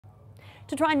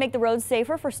To try and make the roads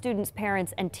safer for students,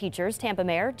 parents, and teachers, Tampa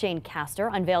Mayor Jane Castor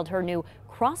unveiled her new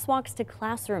Crosswalks to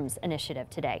Classrooms initiative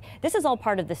today. This is all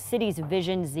part of the city's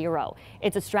Vision Zero.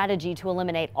 It's a strategy to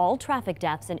eliminate all traffic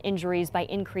deaths and injuries by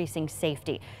increasing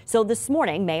safety. So this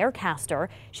morning, Mayor Castor,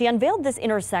 she unveiled this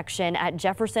intersection at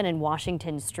Jefferson and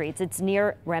Washington Streets. It's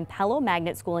near Rampello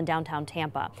Magnet School in downtown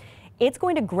Tampa. It's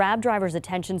going to grab drivers'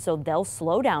 attention so they'll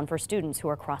slow down for students who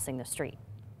are crossing the street.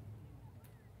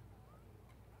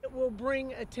 It will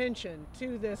bring attention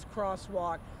to this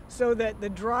crosswalk so that the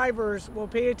drivers will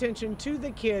pay attention to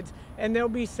the kids and they'll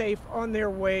be safe on their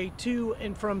way to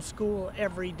and from school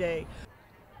every day.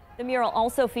 The mural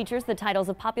also features the titles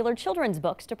of popular children's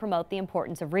books to promote the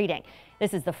importance of reading.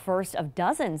 This is the first of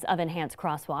dozens of enhanced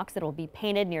crosswalks that will be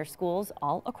painted near schools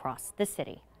all across the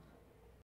city.